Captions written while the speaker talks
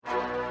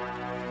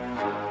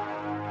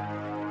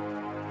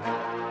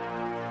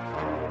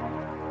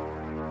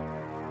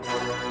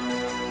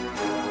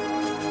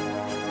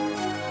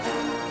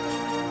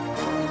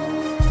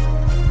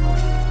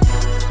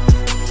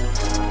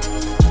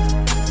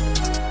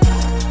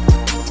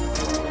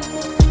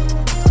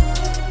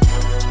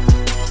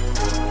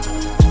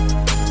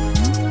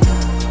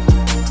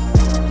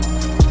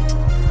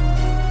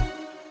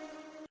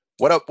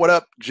What up? What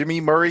up? Jimmy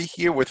Murray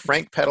here with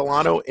Frank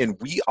Petalano, and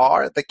we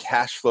are the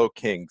Cashflow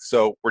Kings.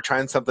 So we're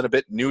trying something a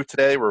bit new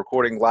today. We're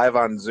recording live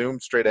on Zoom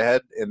straight ahead,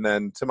 and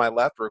then to my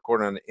left, we're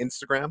recording on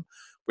Instagram.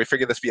 We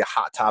figured this would be a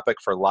hot topic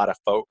for a lot of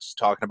folks,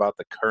 talking about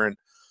the current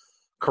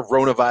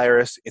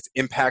coronavirus, its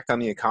impact on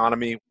the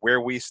economy,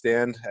 where we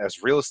stand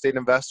as real estate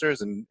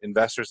investors and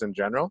investors in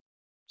general.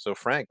 So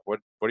Frank, what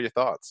are your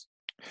thoughts?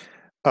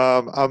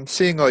 I'm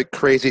seeing like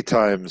crazy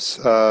times.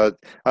 I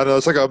don't know.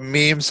 It's like a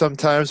meme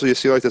sometimes where you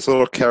see like this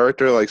little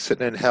character like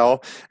sitting in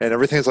hell, and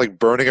everything's like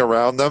burning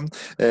around them,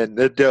 and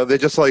they're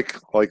just like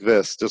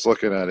this, just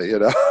looking at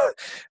it.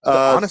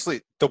 Uh, Honestly,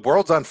 the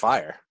world's on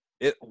fire.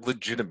 It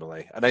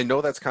legitimately. And I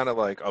know that's kind of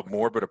like a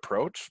morbid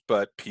approach,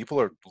 but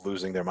people are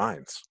losing their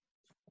minds.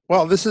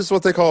 well, this is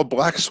what they call a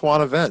black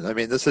swan event. I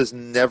mean, this has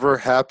never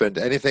happened.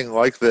 Anything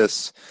like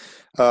this,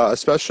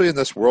 especially in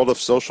this world of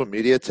social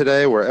media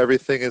today, where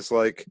everything is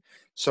like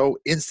so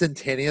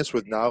instantaneous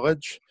with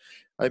knowledge.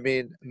 I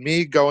mean,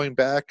 me going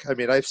back, I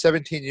mean, I have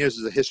 17 years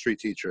as a history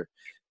teacher,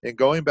 and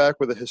going back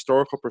with a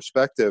historical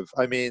perspective,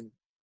 I mean,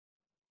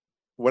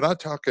 we're not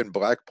talking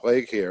Black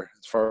Plague here,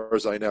 as far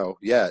as I know,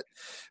 yet,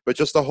 but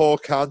just the whole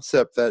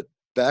concept that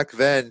back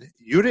then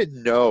you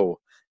didn't know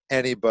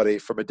anybody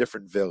from a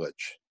different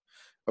village,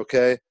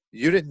 okay?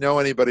 You didn't know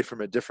anybody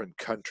from a different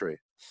country.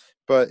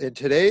 But in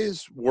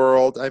today's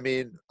world, I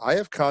mean, I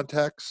have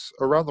contacts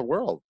around the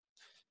world.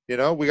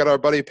 We got our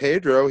buddy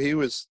Pedro. He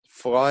was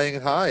flying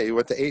high. He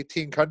went to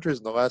 18 countries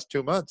in the last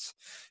 2 months.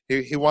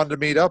 He wanted to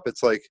meet up.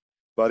 It's like,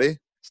 buddy,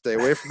 stay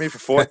away from me for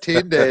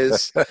 14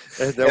 days, and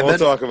then And we'll then,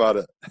 talk about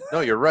it. no,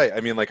 you're right. I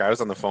mean, like I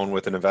was on the phone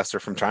with an investor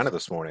from China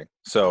this morning.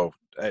 So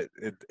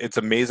it's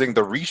amazing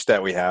the reach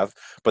that we have,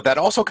 but that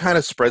also kind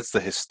of spreads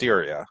the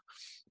hysteria.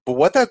 But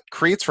what that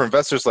creates for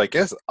investors like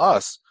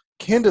us,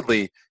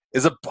 candidly,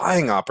 is a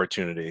buying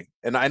opportunity.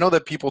 And I know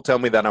that people tell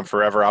me that I'm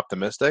forever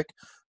optimistic,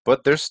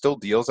 but there's still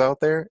deals out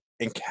there,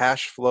 and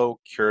cash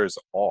flow cures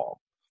all.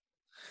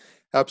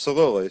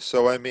 Absolutely.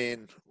 So, I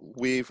mean,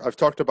 I've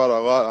talked about a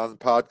lot on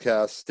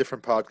podcasts,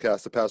 different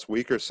podcasts the past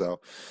week or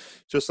so.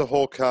 Just the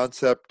whole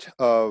concept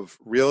of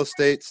real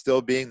estate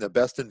still being the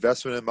best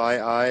investment in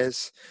my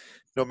eyes.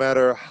 No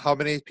matter how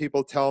many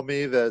people tell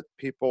me that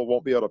people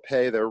won't be able to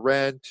pay their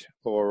rent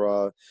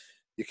or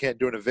you can't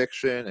do an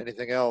eviction,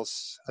 anything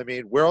else. I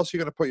mean, where else are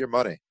you going to put your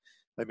money?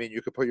 I mean,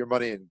 you could put your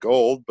money in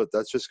gold, but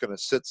that's just going to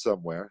sit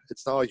somewhere.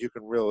 It's not like you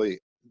can really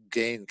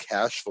gain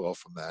cash flow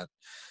from that.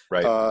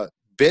 Right. Uh,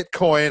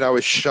 Bitcoin, I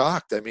was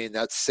shocked. I mean,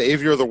 that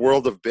savior of the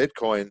world of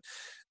Bitcoin,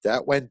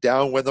 that went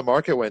down when the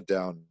market went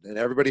down, and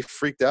everybody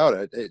freaked out.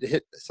 It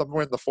hit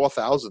somewhere in the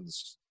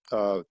 4,000s.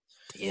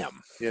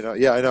 Damn.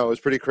 Yeah, I know. It was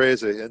pretty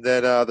crazy. And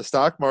then the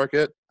stock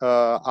market,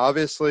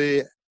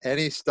 obviously,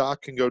 any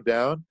stock can go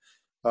down.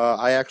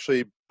 I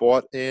actually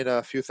bought in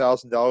a few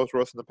 $1,000s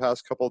worth in the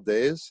past couple of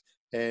days.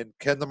 And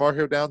can the market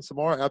go down some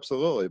more?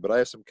 Absolutely. But I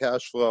have some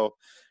cash flow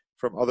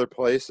from other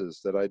places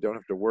that I don't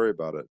have to worry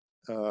about it.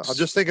 I'm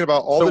just thinking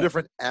about all the So,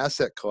 different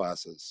asset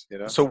classes.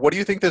 so what do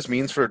you think this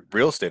means for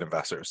real estate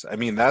investors? I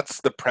mean,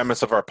 that's the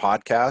premise of our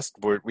podcast.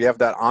 We have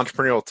that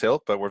entrepreneurial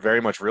tilt, but we're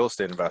very much real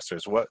estate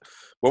investors. What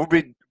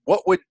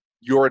would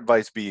your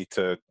advice be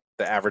to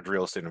the average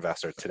real estate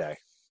investor today?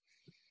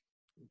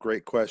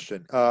 Great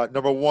question.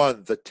 Number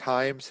one, the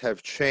times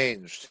have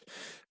changed.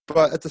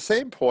 But at the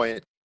same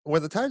point,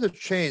 when the times have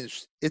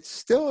changed, it's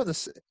still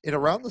in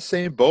around the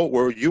same boat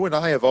where you and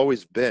I have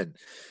always been.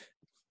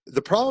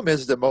 The problem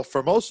is that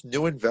for most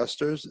new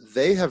investors,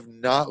 they have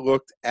not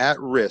looked at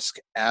risk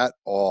at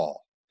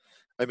all.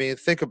 I mean,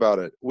 think about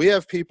it. We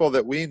have people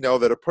that we know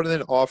that are putting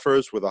in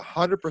offers with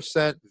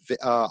 100%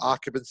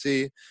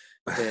 occupancy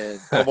and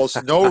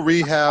almost no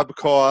rehab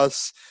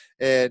costs,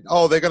 and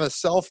they're going to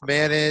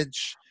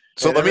self-manage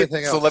So and let me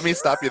everything so let else. me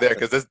stop you there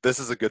because this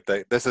is a good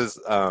thing. This is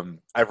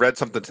I read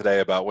something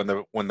today about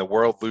when the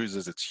world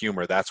loses its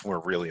humor, that's when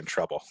we're really in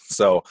trouble.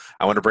 So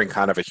I want to bring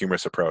kind of a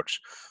humorous approach.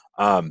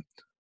 Um,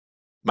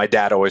 my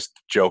dad always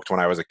joked when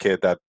I was a kid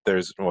that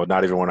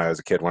not even when I was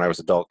a kid, when I was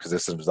adult, because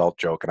this is an adult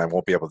joke and I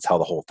won't be able to tell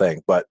the whole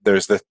thing, but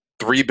there's the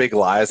three big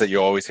lies that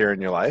you always hear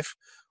in your life.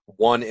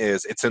 One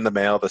is it's in the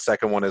mail. The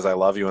second one is I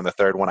love you. And the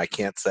third one I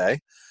can't say.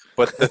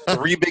 But the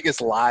three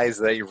biggest lies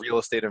that a real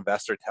estate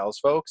investor tells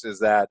folks is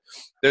that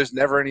there's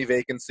never any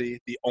vacancy.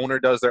 The owner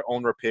does their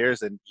own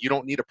repairs and you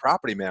don't need a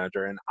property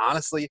manager. And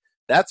honestly,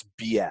 that's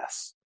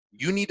BS.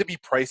 You need to be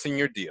pricing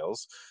your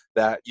deals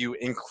that you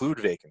include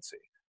vacancy,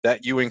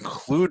 that you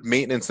include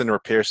maintenance and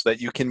repair so that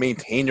you can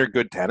maintain your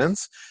good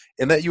tenants,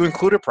 and that you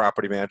include a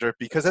property manager,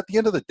 because at the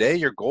end of the day,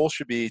 your goal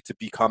should be to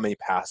become a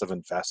passive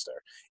investor.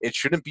 It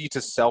shouldn't be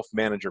to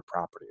self-manage your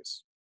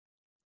properties.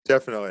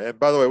 Definitely. And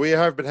by the way, we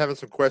have been having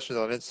some questions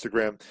on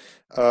Instagram.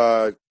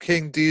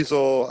 King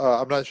Diesel,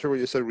 I'm not sure what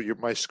you said.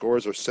 My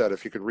scores are set.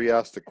 If you could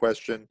re-ask the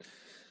question,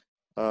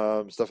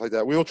 stuff like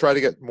that. We will try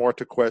to get more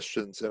to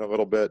questions in a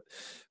little bit.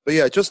 But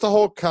yeah, just the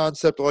whole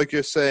concept, like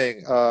you're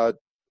saying,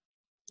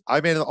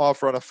 I made an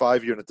offer on a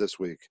 5 unit this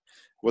week.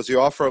 Was the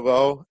offer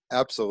low?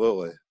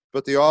 Absolutely.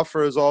 But the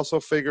offer is also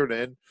figured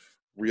in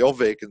real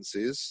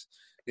vacancies,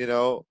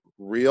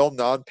 real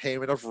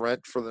non-payment of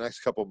rent for the next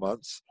couple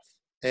months,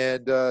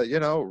 and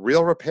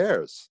real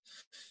repairs.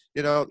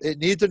 It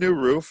needs a new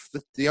roof.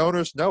 The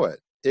owners know it.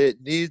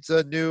 It needs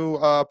a new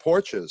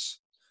porches.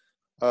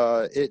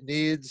 It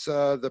needs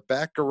the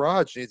back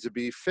garage needs to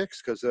be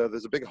fixed because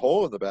there's a big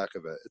hole in the back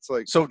of it. It's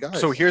like, So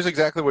guys, here's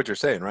exactly what you're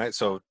saying, right?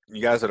 So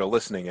you guys that are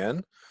listening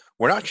in,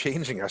 we're not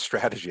changing our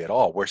strategy at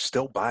all. We're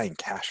still buying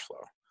cash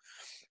flow.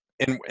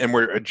 And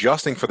we're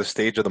adjusting for the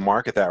stage of the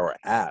market that we're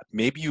at.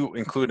 Maybe you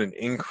include an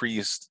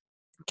increased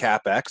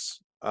capex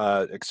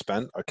a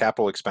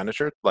capital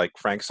expenditure, like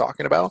Frank's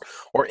talking about,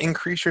 or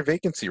increase your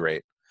vacancy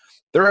rate.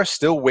 There are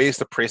still ways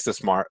to price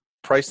this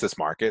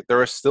market.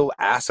 There are still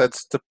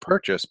assets to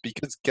purchase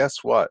because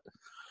guess what?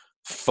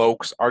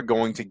 Folks are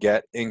going to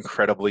get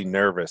incredibly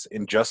nervous.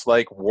 And just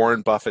like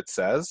Warren Buffett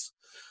says,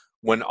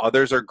 when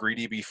others are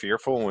greedy, be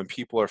fearful. And when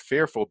people are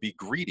fearful, be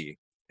greedy.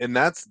 And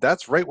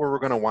that's right where we're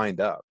going to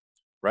wind up,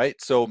 right?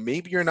 So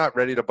maybe you're not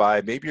ready to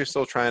buy. Maybe you're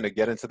still trying to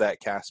get into that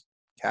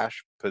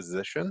cash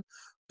position,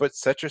 but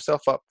set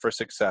yourself up for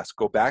success.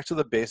 Go back to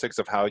the basics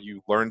of how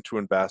you learn to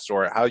invest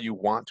or how you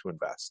want to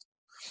invest.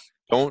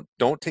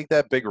 Don't take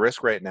that big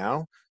risk right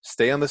now.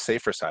 Stay on the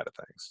safer side of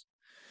things.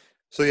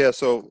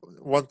 So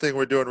one thing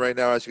we're doing right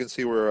now, as you can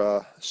see,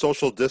 we're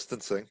social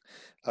distancing.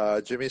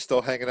 Jimmy's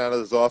still hanging out of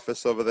his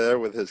office over there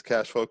with his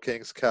Cashflow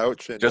Kings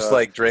couch, and Just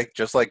like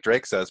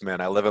Drake says,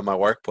 man, I live in my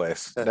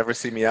workplace. Never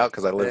see me out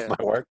because I live in yeah.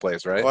 my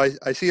workplace, right? Well,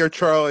 I see your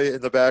Charlie in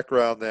the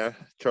background there,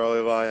 Charlie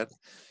Lion.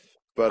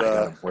 But I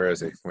got him. Where is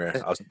he? Where?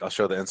 I'll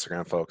show the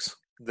Instagram folks.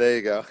 there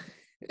you go.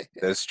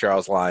 There's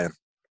Charles Lyon.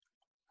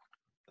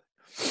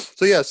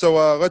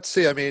 So let's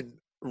see. I mean,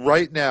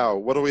 right now,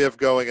 what do we have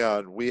going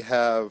on? We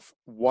have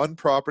one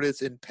property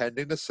that's in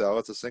pending to sell.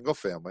 It's a single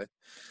family.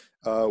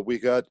 We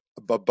got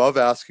above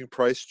asking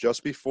price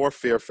just before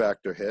fear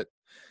factor hit.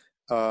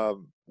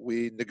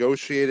 We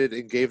negotiated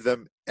and gave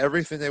them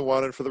everything they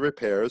wanted for the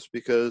repairs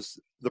because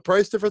the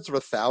price difference of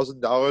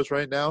 $1,000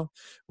 right now,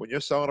 when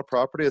you're selling a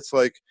property, it's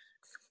like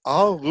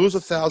I'll lose De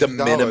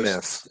 $1,000.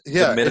 minimis. De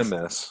Yeah, it's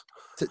minimis.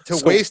 to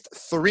So waste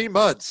 3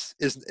 months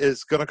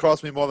is going to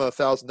cost me more than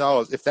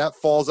 $1,000 if that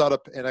falls out of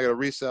and I got to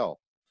resell.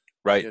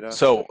 right. You know.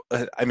 So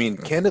I mean,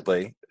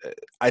 candidly,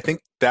 I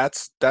think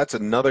that's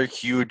another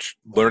huge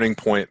learning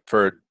point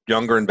for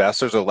younger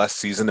investors or less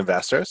seasoned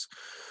investors.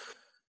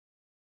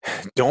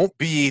 Don't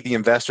be the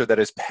investor that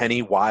is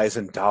penny wise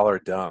and dollar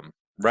dumb,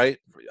 right?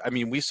 I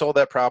mean, we sold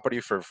that property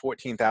for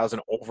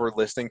 14,000 over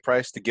listing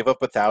price to give up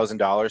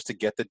 $1,000 to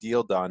get the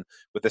deal done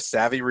with a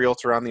savvy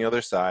realtor on the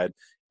other side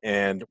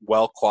and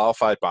well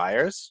qualified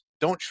buyers.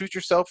 Don't shoot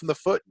yourself in the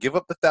foot. Give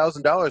up the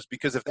 $1,000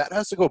 because if that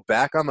has to go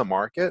back on the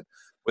market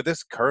with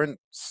this current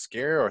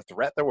scare or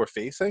threat that we're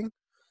facing, it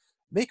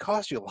may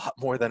cost you a lot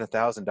more than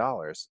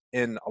 $1,000.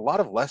 And a lot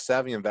of less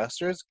savvy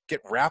investors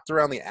get wrapped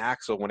around the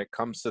axle when it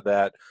comes to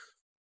that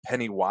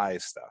penny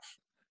wise stuff.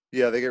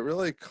 Yeah, they get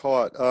really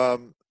caught.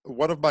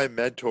 One of my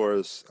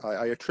mentors,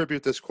 I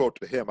attribute this quote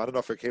to him. I don't know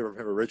if it came from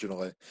him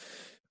originally,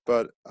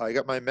 but I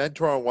got my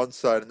mentor on one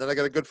side, and then I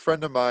got a good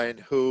friend of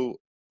mine who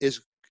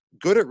is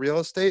good at real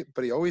estate,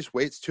 but he always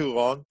waits too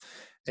long.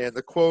 And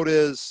the quote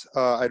is,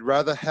 "I'd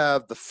rather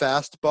have the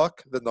fast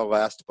buck than the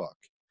last buck."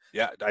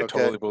 Yeah, I Okay,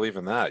 totally believe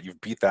in that.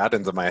 You've beat that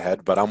into my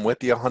head, but I'm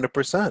with you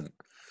 100%.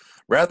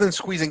 Rather than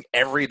squeezing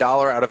every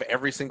dollar out of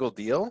every single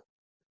deal,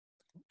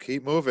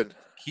 keep moving.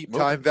 keep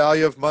Time moving.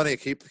 value of money.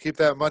 Keep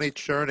that money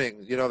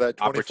churning. That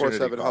Opportunity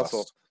 24/7 hustle.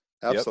 cost.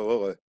 Yep,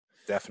 Absolutely.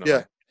 definitely.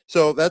 Yeah.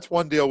 So that's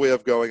one deal we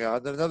have going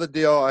on. Then another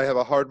deal, I have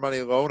a hard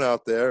money loan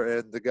out there,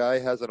 and the guy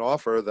has an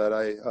offer that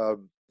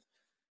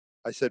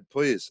I said,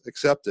 please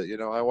accept it.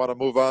 I want to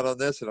move on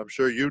this, and I'm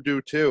sure you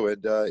do too.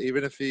 And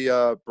even if he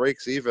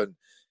breaks even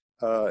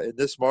in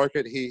this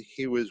market,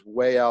 he was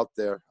way out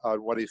there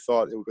on what he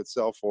thought it could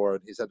sell for,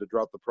 and he's had to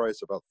drop the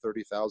price about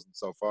 30,000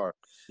 so far.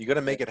 You got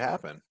to Eh, make it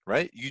happen,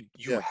 right? You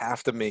Yeah.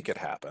 have to make it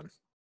happen.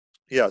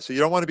 Yeah, so you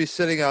don't want to be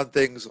sitting on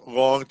things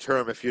long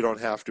term if you don't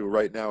have to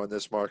right now in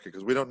this market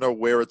because we don't know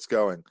where it's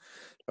going.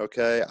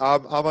 Okay,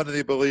 I'm under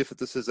the belief that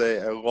this is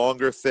a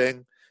longer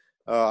thing.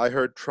 I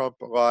heard Trump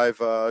live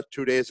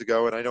 2 days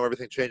ago, and I know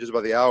everything changes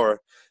by the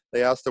hour.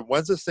 They asked him,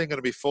 "When's this thing going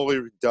to be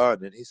fully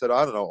done?" And he said,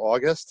 "I don't know,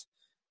 August."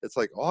 It's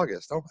like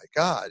August. Oh my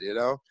God.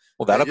 Well,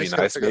 And that'll you be just got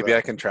to nice. figure Maybe that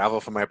I can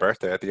travel for my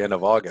birthday at the end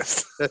of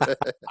August.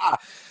 out.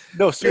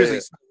 No, seriously.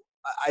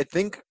 Yeah, I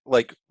think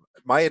like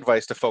my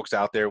advice to folks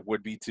out there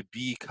would be to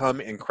become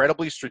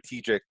incredibly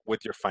strategic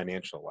with your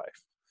financial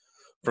life.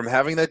 From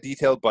having that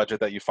detailed budget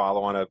that you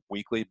follow on a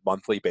weekly,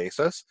 monthly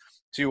basis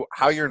to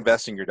how you're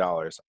investing your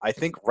dollars. I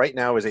think right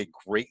now is a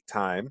great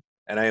time,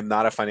 and I am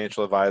not a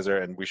financial advisor,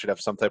 and we should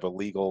have some type of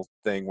legal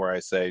thing where I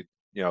say,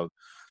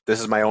 this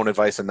is my own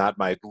advice and not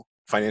my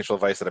financial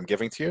advice that I'm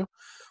giving to you.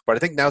 But I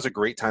think now's a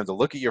great time to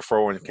look at your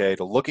 401k,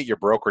 to look at your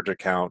brokerage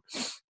account,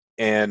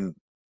 and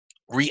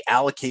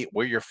reallocate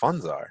where your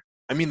funds are.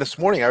 I mean, this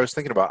morning I was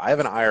thinking about I have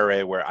an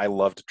IRA where I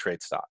love to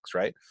trade stocks,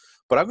 right?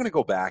 But I'm going to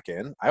go back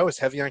in. I was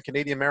heavy on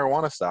Canadian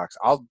marijuana stocks.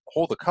 I'll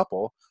hold a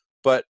couple,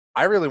 but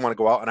I really want to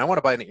go out and I want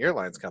to buy an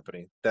airlines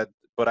company that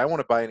but I want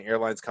to buy an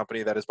airlines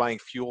company that is buying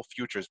fuel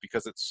futures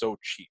because it's so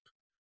cheap,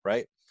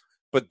 right?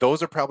 But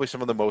those are probably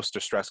some of the most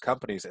distressed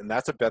companies, and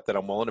that's a bet that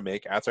I'm willing to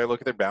make after I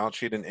look at their balance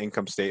sheet and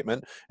income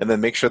statement, and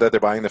then make sure that they're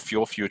buying the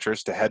fuel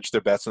futures to hedge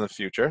their bets in the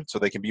future so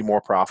they can be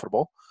more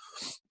profitable.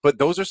 But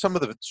those are some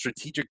of the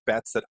strategic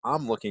bets that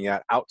I'm looking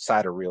at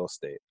outside of real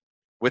estate.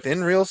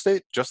 Within real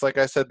estate, just like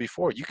I said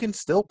before, you can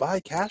still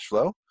buy cash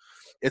flow.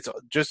 It's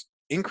just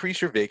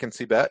increase your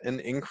vacancy bet and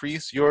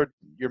increase your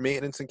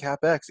maintenance and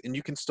capex, and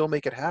you can still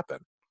make it happen.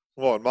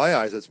 Well, in my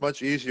eyes, it's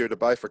much easier to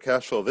buy for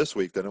cash flow this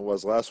week than it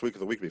was last week or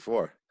the week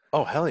before.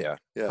 Oh hell yeah,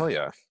 Yeah. hell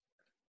yeah.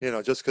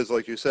 Just because,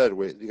 like you said,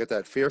 you get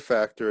that fear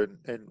factor,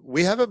 and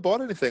we haven't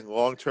bought anything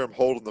long-term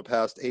hold in the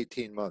past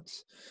 18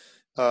 months.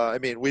 I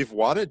mean, we've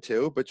wanted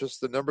to, but just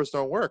the numbers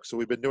don't work. So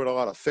we've been doing a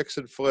lot of fix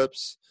and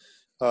flips,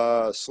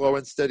 slow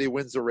and steady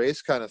wins the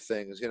race kind of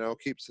things.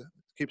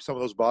 Keep some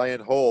of those buy-in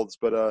holds.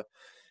 But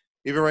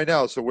even right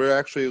now, so we're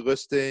actually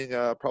listing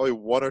probably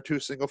one or two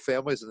single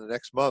families in the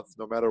next month.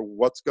 No matter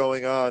what's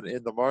going on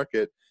in the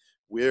market,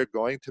 we're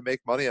going to make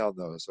money on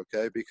those.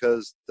 Okay,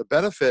 because the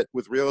benefit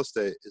with real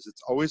estate is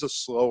it's always a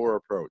slower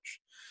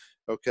approach.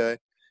 Okay.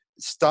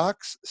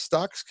 Stocks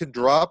can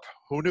drop.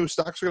 Who knew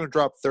stocks are going to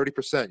drop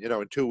 30%,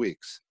 in 2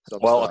 weeks, some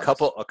Well,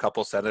 stocks. a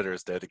couple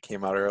senators did. It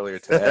came out earlier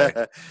today,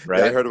 Yeah, I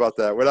right? heard about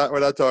that. We're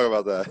not talking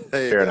about that.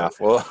 There you Fair go. enough.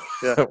 Well,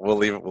 Yeah, we'll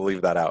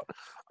leave that out.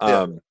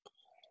 yeah. Um,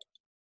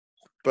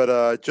 But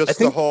I just the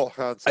think whole I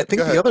concept. Go think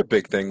the ahead. other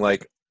big thing,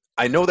 like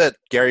I know that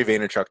Gary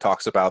Vaynerchuk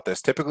talks about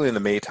this typically in the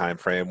May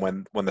timeframe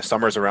when the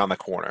summer's around the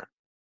corner,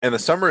 and the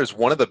summer is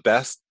one of the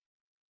best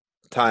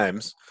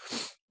times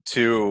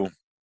to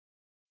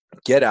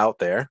get out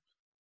there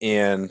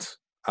and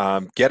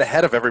get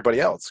ahead of everybody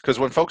else. Because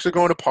when folks are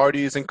going to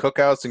parties and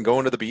cookouts and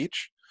going to the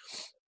beach,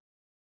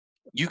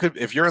 you could,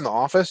 if you're in the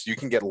office, you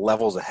can get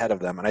levels ahead of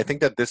them. And I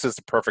think that this is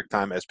the perfect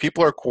time as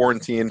people are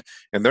quarantined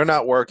and they're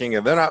not working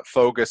and they're not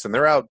focused and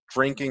they're out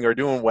drinking or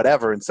doing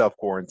whatever in self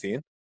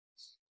quarantine.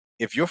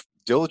 If you're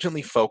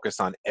diligently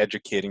focused on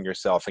educating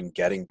yourself and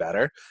getting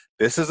better,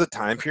 this is a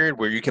time period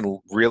where you can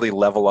really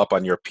level up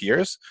on your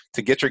peers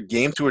to get your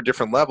game to a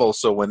different level.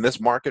 So when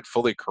this market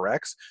fully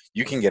corrects,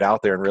 you can get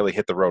out there and really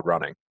hit the road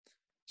running.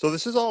 So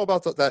this is all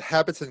about that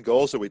habits and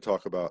goals that we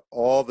talk about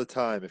all the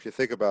time. If you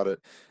think about it,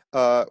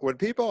 when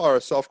people are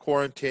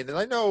self-quarantined, and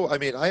I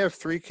mean, I have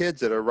 3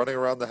 kids that are running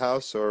around the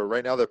house, or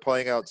right now they're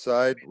playing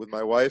outside with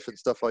my wife and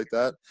stuff like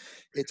that.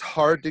 It's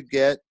hard to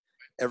get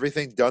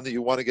everything done that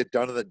you want to get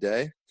done in the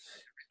day.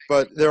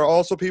 But there are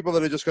also people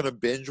that are just going to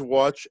binge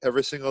watch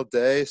every single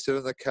day, sit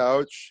on the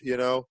couch,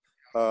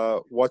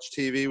 watch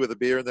TV with a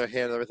beer in their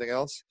hand and everything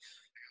else.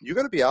 You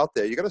got to be out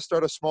there. You got to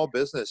start a small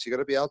business. You got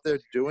to be out there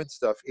doing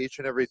stuff each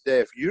and every day.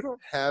 If you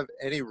don't have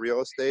any real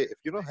estate, if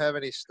you don't have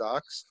any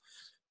stocks,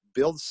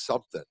 build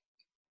something.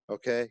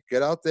 Okay.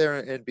 Get out there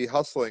and be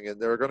hustling.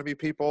 And there are going to be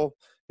people,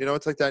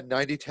 it's like that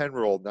 90-10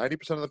 rule.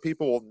 90% of the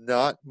people will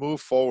not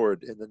move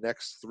forward in the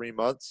next 3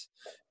 months,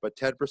 but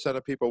 10%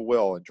 of people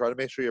will. And try to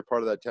make sure you're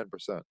part of that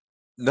 10%.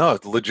 No,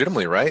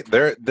 legitimately, right?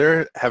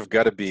 There have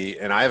got to be,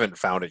 and I haven't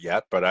found it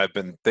yet, but I've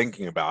been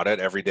thinking about it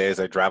every day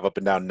as I drive up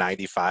and down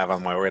 95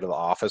 on my way to the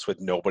office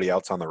with nobody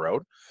else on the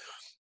road.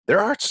 There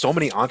are so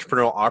many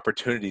entrepreneurial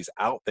opportunities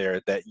out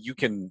there that you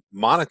can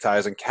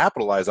monetize and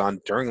capitalize on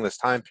during this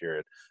time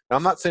period. Now,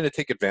 I'm not saying to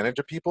take advantage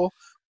of people,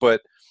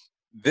 but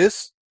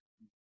this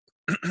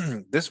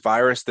this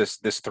virus,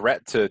 this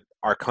threat to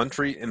our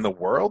country in the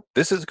world,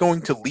 this is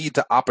going to lead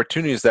to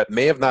opportunities that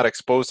may have not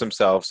exposed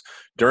themselves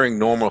during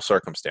normal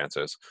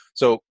circumstances.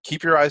 So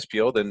keep your eyes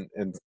peeled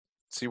and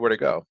see where to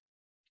go.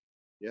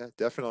 Yeah,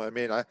 definitely. I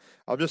mean,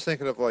 I'm just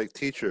thinking of like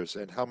teachers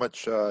and how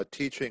much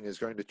teaching is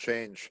going to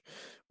change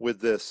with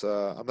this.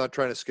 I'm not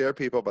trying to scare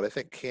people, but I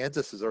think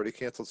Kansas has already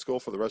canceled school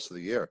for the rest of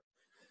the year.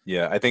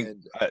 Yeah,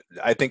 And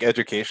I think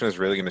education is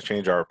really going to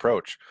change our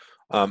approach.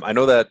 I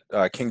know that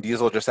King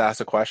Diesel just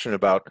asked a question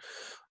about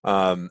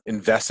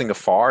investing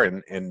afar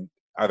and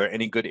are there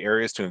any good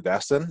areas to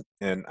invest in?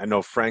 And I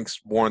know Frank's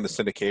more on the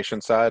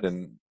syndication side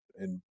and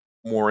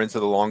more into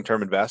the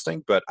long-term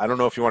investing, but I don't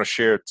know if you want to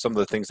share some of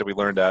the things that we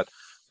learned at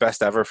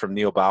Best Ever from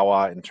Neil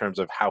Bawa in terms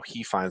of how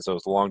he finds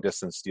those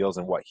long-distance deals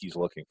and what he's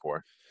looking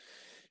for.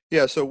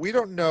 yeah, so we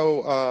don't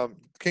know,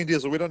 King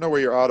Diesel, we don't know where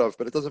you're out of,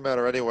 but it doesn't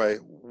matter anyway.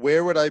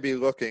 Where would I be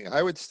looking?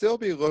 I would still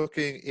be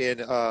looking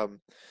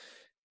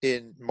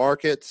in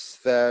markets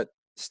that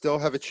still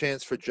have a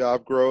chance for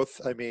job growth.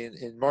 I mean,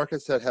 in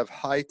markets that have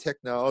high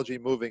technology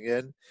moving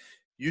in,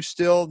 you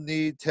still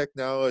need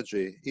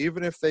technology.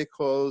 Even if they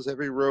close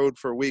every road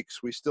for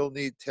weeks, we still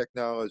need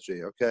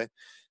technology, okay?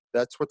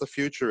 That's what the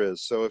future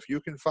is. So if you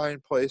can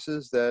find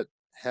places that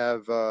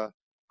have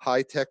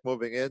high tech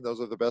moving in, those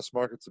are the best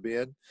markets to be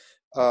in.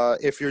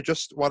 If you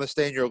just want to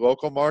stay in your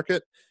local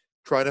market,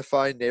 trying to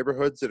find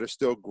neighborhoods that are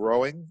still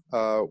growing,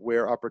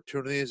 where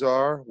opportunities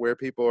are, where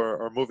people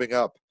are moving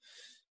up.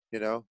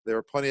 There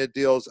are plenty of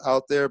deals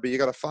out there, but you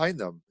got to find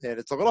them. And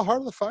it's a little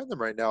harder to find them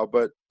right now.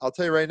 But I'll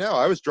tell you right now,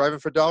 I was driving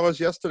for dollars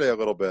yesterday a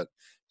little bit.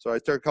 So I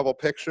took a couple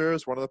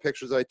pictures. One of the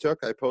pictures I took,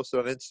 I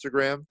posted on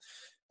Instagram.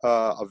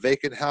 a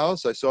vacant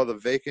house. I saw the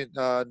vacant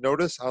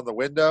notice on the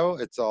window.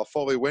 It's all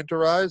fully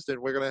winterized, and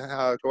we're going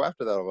to go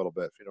after that a little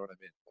bit, if you know what I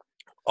mean.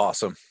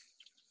 Awesome.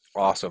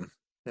 Awesome.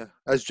 Yeah.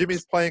 As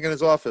Jimmy's playing in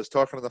his office,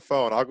 talking on the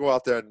phone, I'll go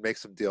out there and make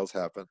some deals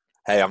happen.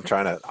 Hey, I'm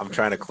trying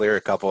to clear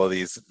a couple of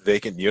these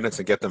vacant units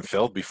and get them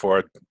filled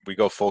before we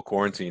go full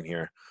quarantine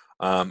here.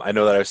 I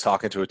know that I was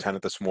talking to a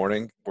tenant this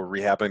morning. We're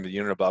rehabbing the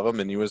unit above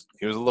him, and he was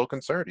a little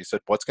concerned. He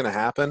said, "What's going to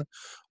happen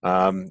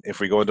if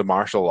we go into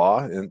martial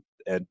law?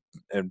 And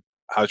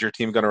how's your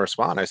team going to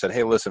respond?" I said,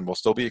 "Hey, listen, we'll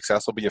still be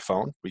accessible via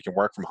phone. We can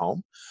work from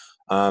home,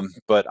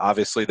 but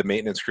obviously the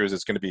maintenance crews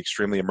is going to be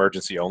extremely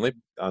emergency only,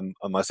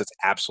 unless it's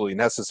absolutely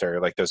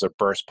necessary, like there's a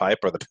burst pipe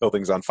or the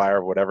building's on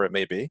fire or whatever it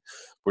may be.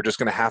 We're just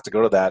going to have to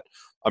go to that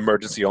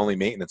emergency only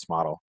maintenance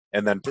model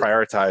and then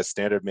prioritize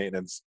standard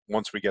maintenance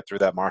once we get through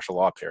that martial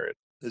law period."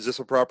 Is this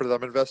a property that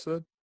I'm invested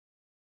in?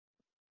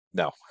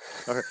 No.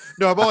 Okay.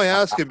 No, I'm only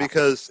asking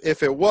because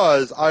if it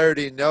was, I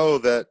already know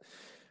that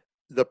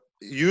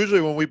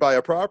usually when we buy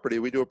a property,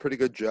 we do a pretty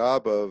good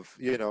job of,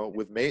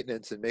 with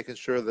maintenance and making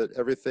sure that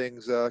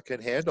everything's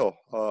can handle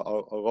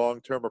a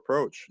long-term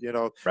approach.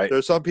 Right.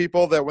 There's some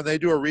people that when they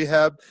do a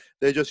rehab,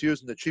 they're just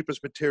using the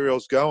cheapest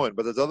materials going,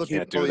 but there's other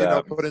Can't people, do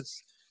that.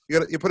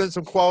 you put in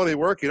some quality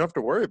work, you don't have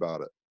to worry about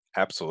it.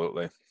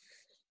 Absolutely.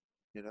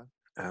 You know.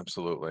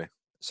 Absolutely.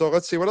 So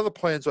let's see, what other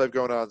plans do I have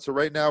going on? So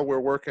right now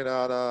we're working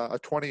on a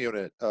 20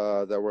 unit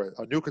that we're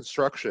a new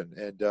construction,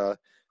 and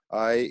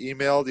I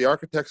emailed the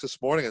architects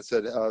this morning and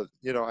said,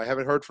 I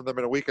haven't heard from them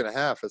in a week and a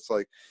half. It's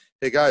like,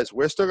 hey guys,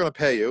 we're still going to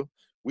pay you.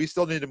 We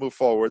still need to move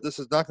forward. This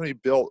is not going to be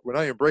built. We're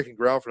not even breaking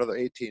ground for another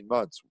 18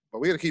 months, but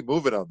we got to keep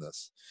moving on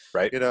this.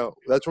 Right. That's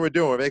what we're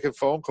doing. We're making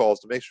phone calls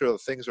to make sure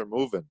that things are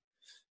moving.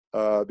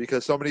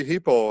 Because so many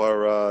people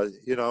are,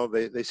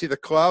 they see the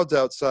clouds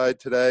outside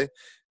today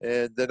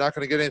and they're not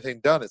going to get anything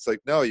done. It's like,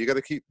 no, you got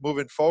to keep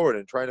moving forward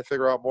and trying to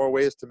figure out more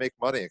ways to make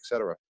money, et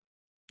cetera.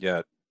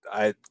 Yeah.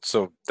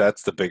 So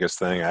that's the biggest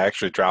thing. I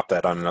actually dropped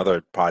that on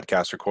another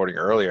podcast recording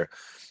earlier.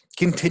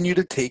 Continue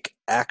to take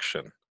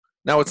action.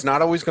 Now, it's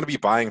not always going to be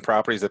buying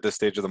properties at this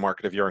stage of the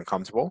market if you're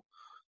uncomfortable,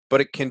 but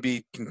it can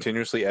be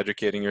continuously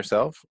educating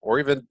yourself or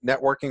even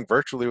networking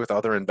virtually with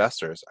other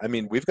investors. I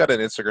mean, we've got an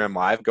Instagram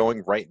live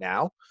going right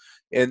now,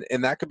 and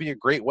that could be a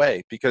great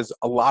way because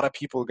a lot of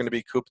people are going to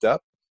be cooped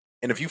up.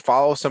 And if you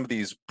follow some of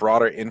these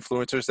broader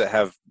influencers that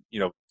have,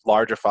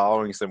 larger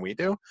followings than we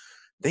do,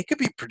 they could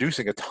be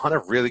producing a ton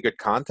of really good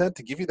content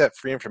to give you that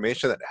free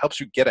information that helps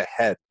you get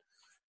ahead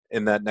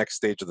in that next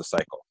stage of the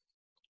cycle.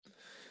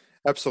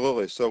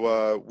 Absolutely.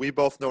 So we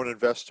both know an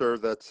investor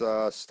that's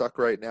stuck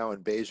right now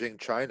in Beijing,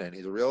 China, and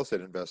he's a real estate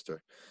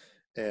investor.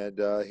 And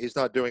he's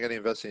not doing any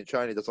investing in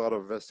China. He does a lot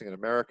of investing in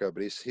America,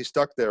 but he's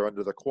stuck there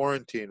under the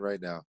quarantine right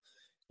now.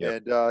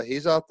 Yep. And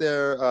he's out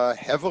there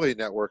heavily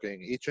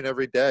networking each and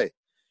every day,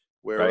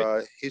 where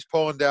Right. he's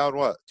pulling down,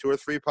 2 or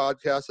 3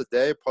 podcasts a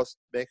day, plus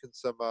making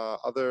some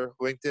other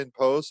LinkedIn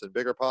posts and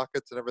bigger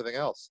pockets and everything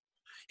else.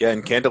 Yeah,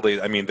 and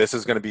candidly, I mean, this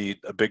is going to be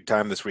a big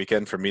time this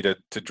weekend for me to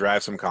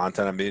drive some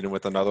content. I'm meeting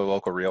with another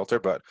local realtor,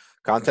 but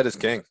content is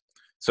king.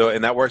 So,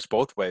 and that works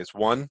both ways.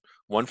 One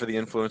for the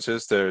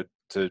influencers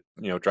to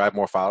drive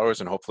more followers,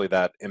 and hopefully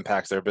that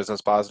impacts their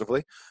business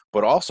positively.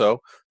 But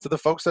also to the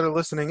folks that are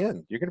listening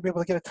in, you're going to be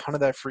able to get a ton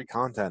of that free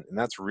content, and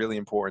that's really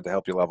important to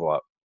help you level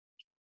up.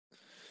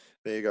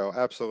 There you go.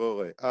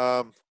 Absolutely.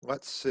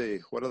 Let's see.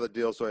 What other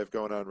deals do I have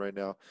going on right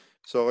now?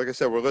 So, like I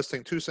said, we're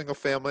listing 2 single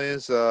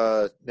families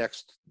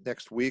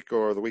next week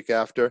or the week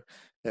after,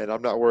 and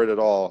I'm not worried at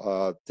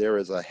all. There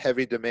is a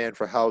heavy demand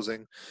for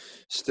housing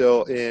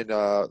still in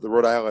the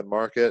Rhode Island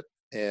market,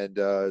 and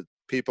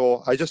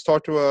people. I just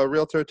talked to a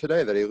realtor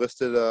today that he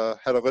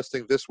had a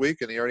listing this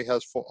week, and he already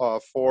has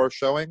 4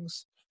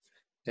 showings,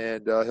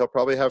 and he'll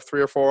probably have 3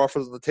 or 4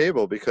 offers on the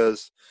table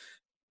because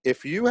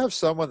if you have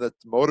someone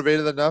that's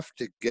motivated enough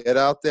to get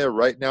out there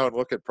right now and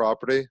look at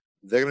property,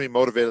 they're going to be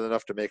motivated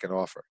enough to make an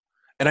offer.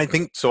 And I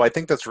think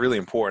that's really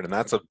important, and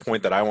that's a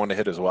point that I want to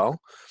hit as well.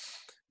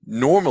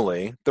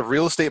 Normally, the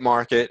real estate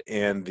market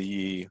and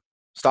the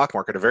stock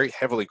market are very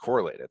heavily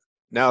correlated.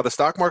 Now, the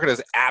stock market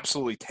has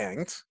absolutely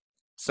tanked,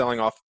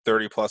 selling off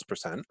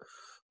 30+%,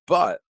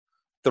 but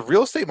the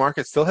real estate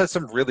market still has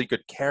some really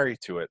good carry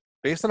to it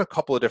based on a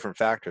couple of different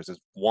factors. Is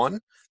one,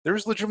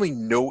 there's literally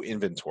no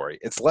inventory.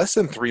 It's less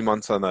of 3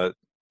 months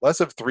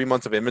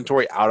of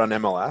inventory out on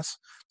MLS.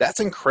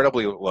 That's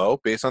incredibly low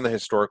based on the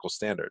historical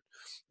standard.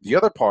 The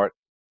other part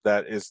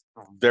that is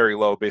very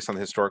low based on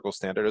the historical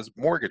standard is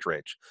mortgage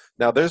rates.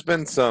 Now, there's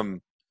been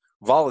some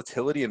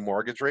volatility in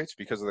mortgage rates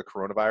because of the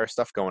coronavirus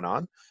stuff going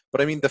on.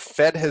 But I mean, the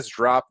Fed has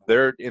dropped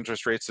their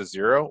interest rates to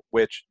 0,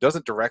 which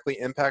doesn't directly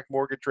impact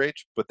mortgage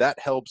rates, but that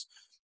helps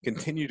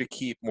continue to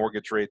keep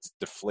mortgage rates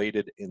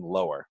deflated and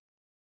lower.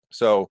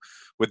 So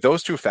with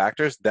those 2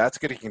 factors, that's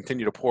going to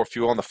continue to pour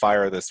fuel on the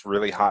fire of this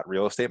really hot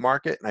real estate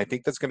market. And I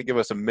think that's going to give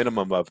us a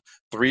minimum of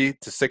 3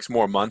 to 6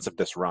 more months of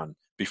this run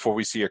before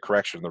we see a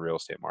correction in the real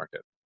estate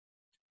market.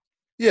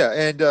 Yeah,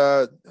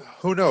 and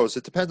who knows?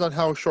 It depends on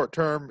how short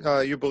term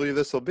you believe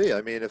this will be.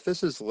 I mean, if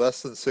this is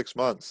less than 6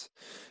 months,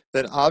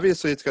 then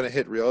obviously it's going to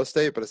hit real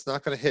estate, but it's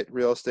not going to hit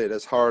real estate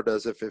as hard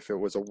as if it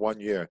was a 1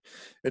 year.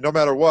 And no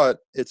matter what,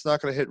 it's not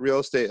going to hit real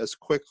estate as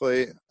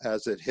quickly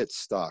as it hits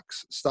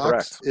stocks.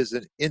 Stocks Correct. is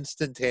an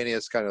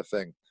instantaneous kind of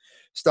thing.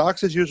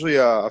 Stocks is usually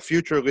a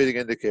future leading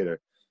indicator.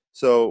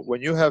 So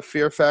when you have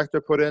fear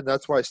factor put in,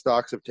 that's why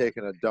stocks have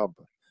taken a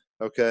dump.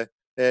 Okay.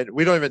 And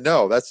we don't even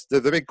know. That's the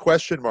big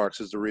question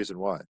marks is the reason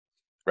why.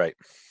 Right.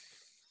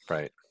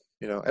 Right.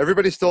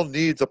 Everybody still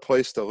needs a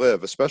place to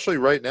live, especially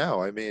right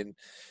now. I mean,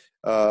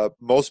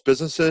 most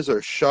businesses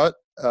are shut.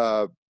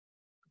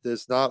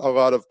 There's not a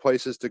lot of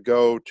places to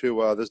go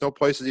to. There's no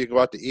places you can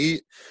go out to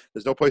eat.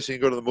 There's no place you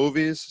can go to the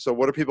movies. So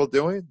what are people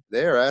doing?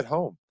 They're at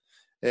home.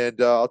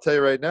 And I'll tell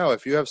you right now,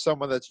 if you have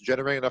someone that's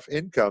generating enough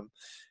income,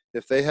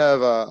 if they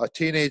have a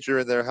teenager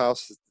in their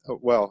house,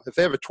 well, if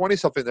they have a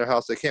 20-something in their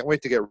house they can't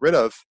wait to get rid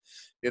of,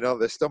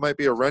 there still might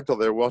be a rental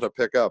they're willing to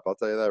pick up. I'll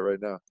tell you that right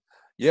now.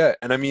 Yeah,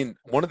 and I mean,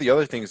 one of the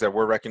other things that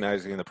we're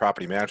recognizing in the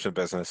property management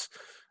business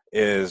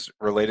is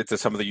related to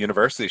some of the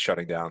universities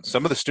shutting down.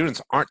 Some of the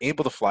students aren't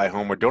able to fly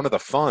home or don't have the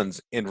funds,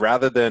 and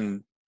rather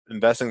than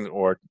investing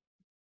or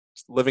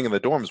living in the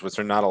dorms, which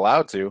they're not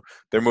allowed to,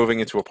 they're moving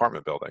into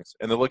apartment buildings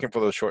and they're looking for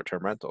those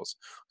short-term rentals.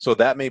 So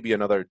that may be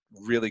another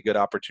really good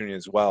opportunity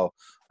as well.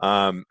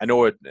 I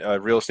know a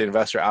real estate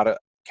investor out of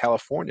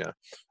California.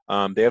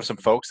 They have some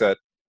folks that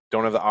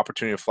don't have the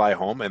opportunity to fly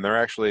home, and they're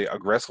actually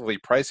aggressively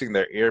pricing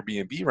their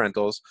Airbnb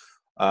rentals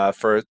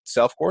for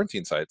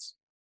self-quarantine sites.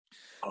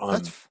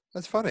 Um,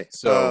 That's funny.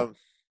 so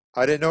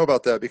I didn't know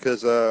about that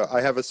because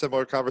I have a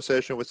similar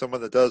conversation with someone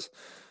that does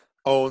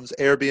owns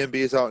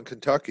Airbnbs out in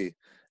Kentucky,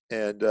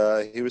 and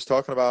he was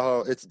talking about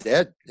how it's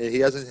dead. He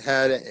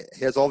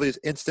has all these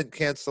instant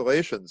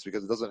cancellations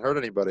because it doesn't hurt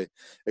anybody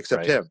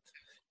except right, him.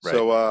 right,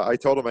 So I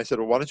told him, I said,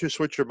 well, why don't you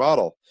switch your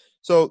model?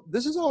 So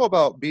this is all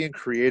about being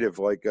creative.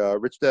 Like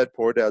Rich Dad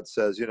Poor Dad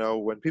says,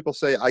 when people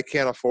say I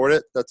can't afford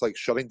it, that's like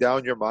shutting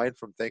down your mind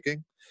from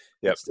thinking.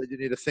 yep, Instead, you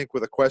need to think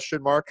with a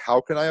question mark,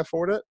 how can I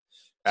afford it?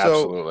 So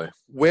absolutely,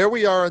 where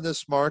we are in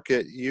this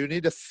market, you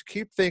need to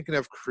keep thinking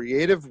of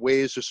creative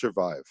ways to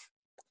survive.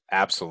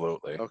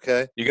 absolutely.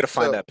 Okay. You got to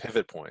find So that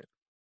pivot point.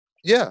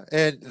 yeah,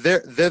 and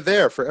they're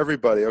there for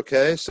everybody.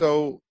 Okay.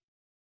 So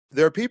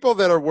there are people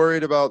that are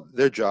worried about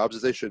their jobs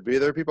as they should be.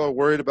 There are people who are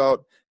worried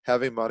about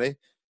having money.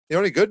 The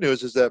only good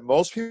news is that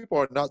most people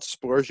are not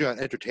splurging on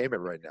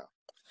entertainment right now.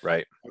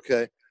 Right.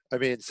 Okay. I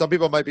mean, some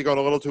people might be going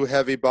a little too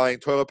heavy buying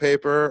toilet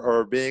paper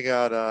or being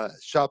on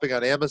shopping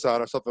on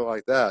Amazon or something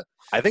like that.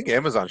 I think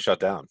Amazon shut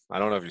down. I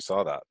don't know if you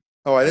saw that.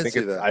 Oh, I didn't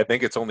see that. I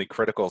think it's only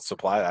critical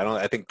supply.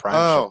 I think Prime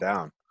shut Oh,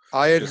 down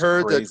I had just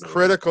heard that crazily.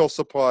 critical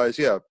supplies,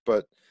 yeah,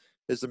 but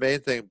is the main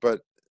thing.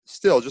 But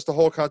still, just the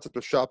whole concept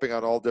of shopping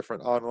on all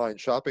different online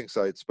shopping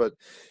sites. But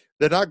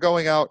they're not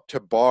going out to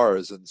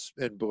bars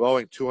and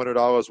blowing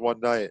 $200 one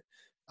night.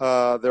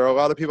 There are a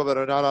lot of people that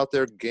are not out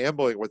there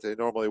gambling what they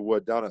normally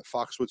would down at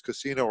Foxwoods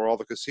Casino or all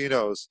the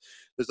casinos.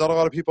 There's not a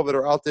lot of people that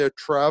are out there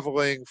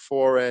traveling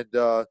for and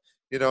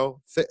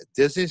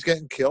Disney's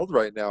getting killed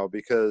right now Yeah.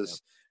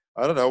 because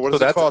I don't know what So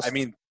does it I cost.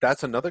 mean,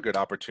 that's another good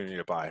opportunity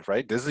to buy,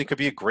 right? Disney could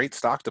be a great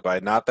stock to buy.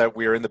 Not that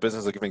we're in the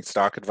business of giving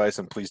stock advice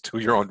and please do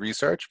your own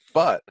research,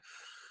 but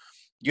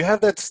you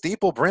have that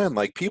staple brand.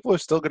 Like people are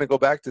still going to go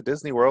back to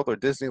Disney World or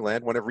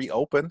Disneyland when it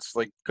reopens.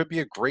 Like could be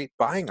a great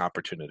buying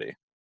opportunity.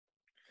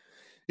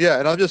 Yeah,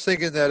 and I'm just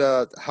thinking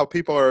that how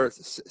people are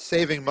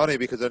saving money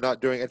because they're not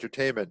doing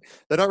entertainment.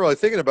 They're not really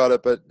thinking about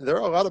it, but there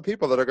are a lot of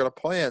people that are going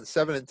to plan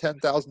 $7,000 and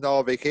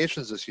 $10,000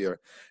 vacations this year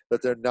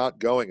that they're not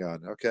going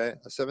on. Okay,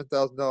 a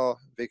 $7,000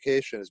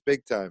 vacation is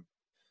big time.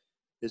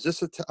 Is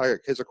this all right,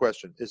 here's a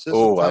question: is this a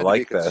Oh, I time to be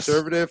like this.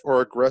 conservative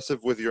or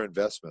aggressive with your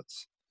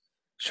investments?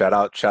 Shout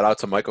out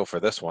to Michael for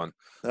this one.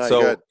 All right,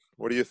 good. So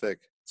What do you think?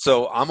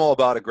 So I'm all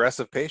about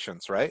aggressive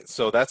patience, right?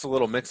 So that's a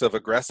little mix of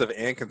aggressive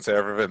and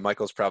conservative, and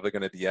Michael's probably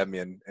going to DM me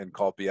and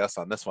call BS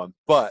on this one.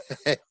 But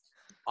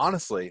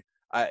honestly,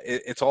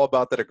 it's all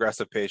about that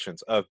aggressive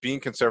patience of being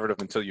conservative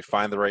until you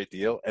find the right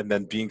deal, and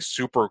then being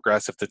super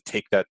aggressive to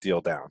take that deal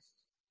down.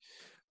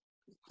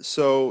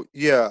 So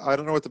yeah, I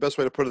don't know what the best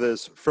way to put it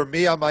is. For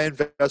me, on my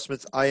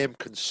investments, I am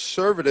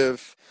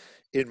conservative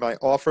in my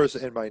offers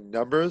and my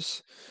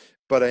numbers,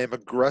 but I am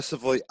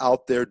aggressively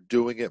out there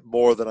doing it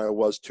more than I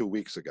was 2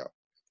 weeks ago.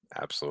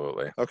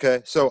 Absolutely.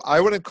 Okay, so I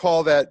wouldn't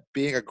call that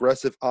being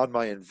aggressive on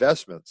my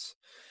investments.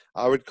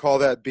 I would call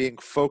that being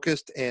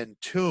focused and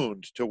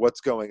tuned to what's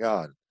going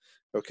on.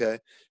 Okay,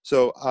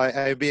 so I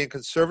am being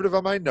conservative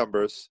on my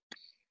numbers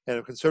and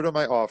I'm conservative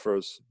on my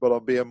offers, but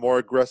I'm being more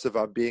aggressive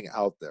on being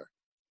out there.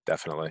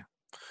 Definitely.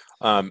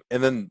 And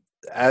then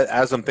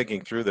as I'm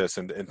thinking through this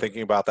and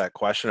thinking about that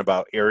question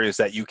about areas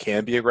that you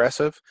can be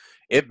aggressive,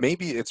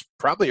 it's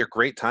probably a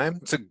great time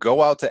to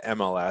go out to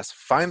MLS,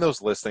 find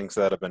those listings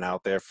that have been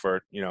out there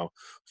for, 4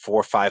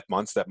 or 5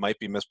 months that might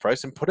be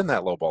mispriced and put in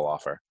that lowball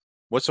offer.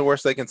 What's the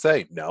worst they can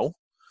say? No.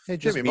 Hey,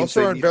 Just Jimmy, means most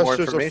of they our need more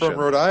investors are from information.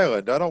 Rhode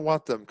Island. I don't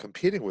want them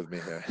competing with me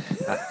here.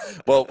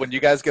 Well, when you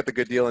guys get the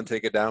good deal and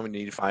take it down, when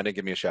you need to find it,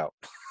 give me a shout.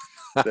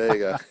 There you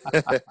go.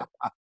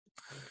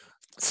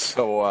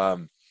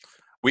 So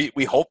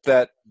we hope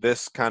that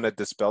this kind of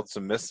dispelled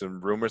some myths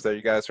and rumors that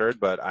you guys heard,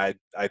 but I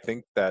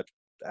think that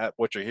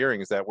what you're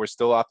hearing is that we're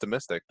still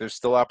optimistic. There's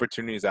still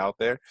opportunities out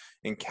there,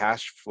 and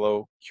cash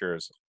flow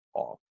cures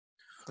all.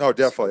 Oh, So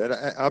definitely, and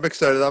I'm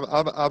excited.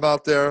 I'm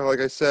out there. Like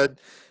I said,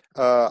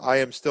 I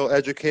am still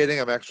educating.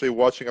 I'm actually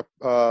watching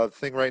a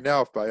thing right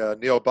now by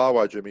Neil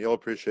Bawa, Jimmy. You'll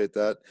appreciate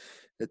that.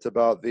 It's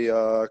about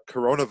the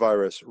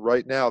coronavirus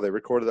right now. They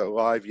recorded it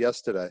live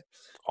yesterday, and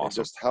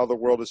awesome. just how the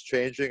world is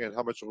changing and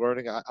how much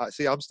learning. I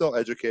see. I'm still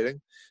educating.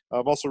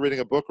 I'm also reading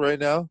a book right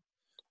now,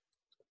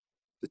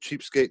 The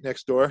Cheapskate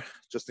Next Door,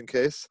 just in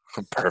case.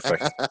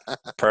 Perfect.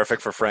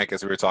 Perfect for Frank,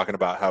 as we were talking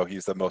about how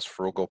he's the most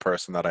frugal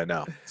person that I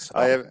know. I So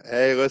am.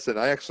 Hey, listen,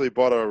 I actually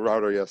bought a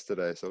router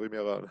yesterday, so leave me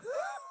alone.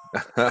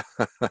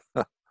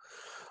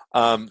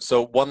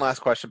 so one last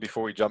question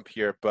before we jump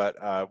here, but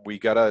we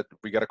got a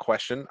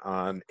question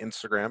on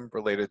Instagram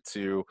related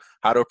to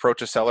how to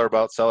approach a seller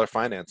about seller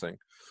financing.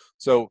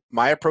 So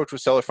my approach with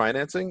seller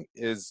financing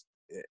is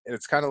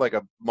it's kind of like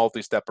a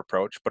multi-step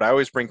approach, but I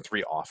always bring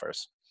three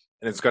offers,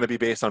 and it's going to be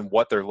based on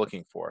what they're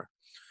looking for.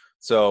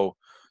 So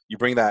you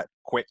bring that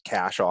quick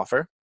cash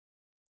offer,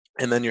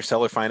 and then your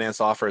seller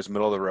finance offer is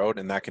middle of the road,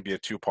 and that can be a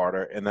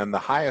two-parter. And then the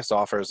highest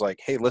offer is like,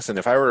 hey, listen,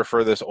 if I were to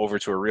refer this over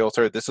to a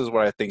realtor, this is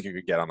what I think you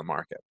could get on the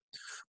market.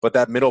 But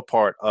that middle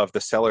part of the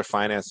seller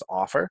finance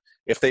offer,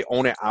 if they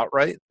own it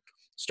outright,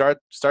 start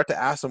to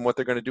ask them what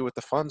they're going to do with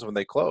the funds when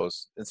they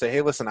close, and say,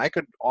 hey, listen, I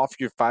could offer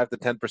you 5 to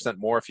 10%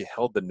 more if you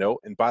held the note,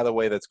 and by the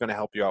way, that's going to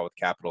help you out with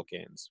capital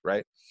gains,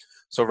 right?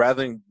 So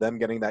rather than them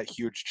getting that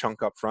huge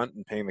chunk up front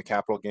and paying the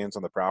capital gains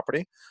on the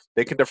property,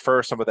 they can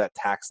defer some of that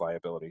tax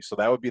liability. So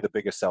that would be the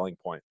biggest selling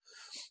point.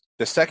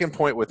 The second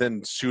point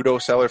within pseudo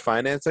seller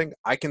financing,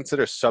 I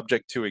consider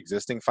subject to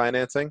existing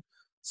financing,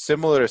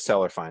 similar to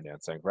seller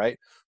financing, right?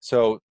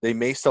 So they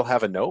may still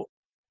have a note,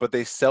 but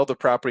they sell the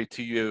property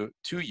to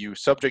you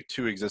subject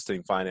to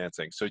existing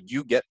financing. So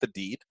you get the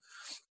deed,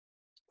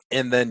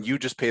 and then you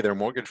just pay their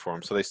mortgage for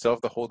them. So they still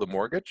have to hold the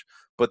mortgage,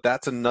 but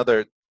that's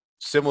another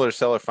similar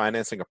seller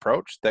financing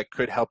approach that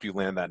could help you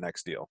land that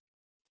next deal.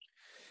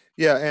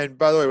 Yeah, and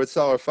by the way, with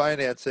seller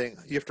financing,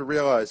 you have to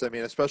realize, I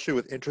mean, especially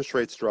with interest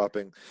rates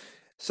dropping,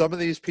 some of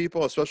these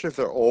people, especially if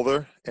they're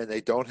older and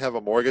they don't have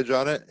a mortgage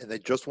on it and they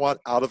just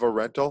want out of a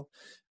rental,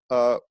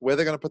 where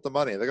they're going to put the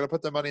money? They're going to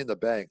put their money in the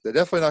bank. They're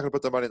definitely not going to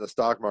put their money in the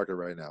stock market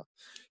right now.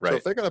 So if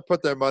Right, they're going to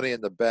put their money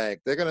in the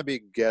bank, they're going to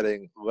be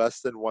getting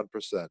less than 1%,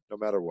 no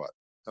matter what.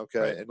 right,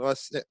 Okay,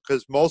 unless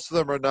because most of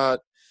them are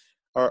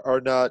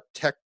not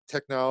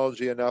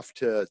technology enough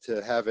to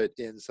have it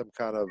in some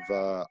kind of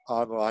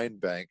online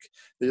bank.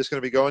 They're just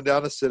going to be going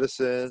down to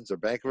Citizens or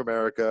Bank of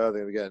America. They're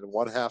going to be getting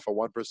 1/2 of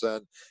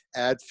 1%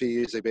 ad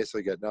fees. They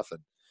basically get nothing.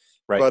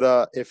 right.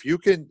 But if you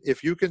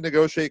can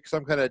negotiate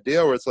some kind of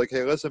deal where it's like,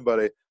 hey, listen,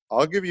 buddy,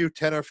 I'll give you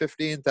 $10,000 or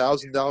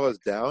 $15,000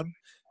 down,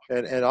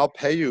 and I'll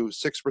pay you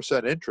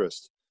 6%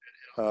 interest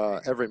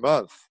every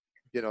month.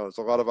 There's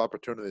a lot of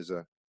opportunities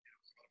there.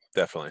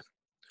 Definitely.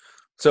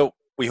 So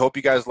we hope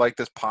you guys like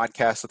this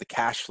podcast of the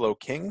Cashflow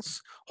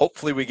Kings.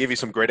 Hopefully, we give you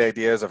some great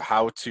ideas of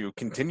how to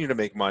continue to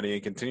make money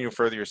and continue to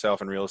further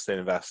yourself in real estate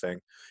investing.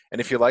 And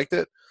if you liked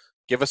it,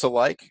 give us a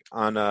like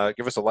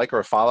or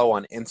a follow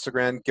on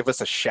Instagram. Give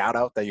us a shout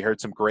out that you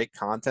heard some great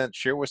content.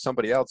 Share with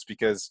somebody else,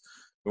 because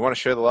we want to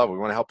share the love. We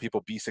want to help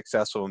people be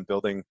successful in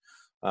building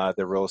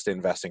their real estate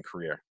investing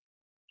career.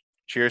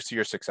 Cheers to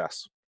your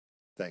success.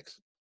 Thanks.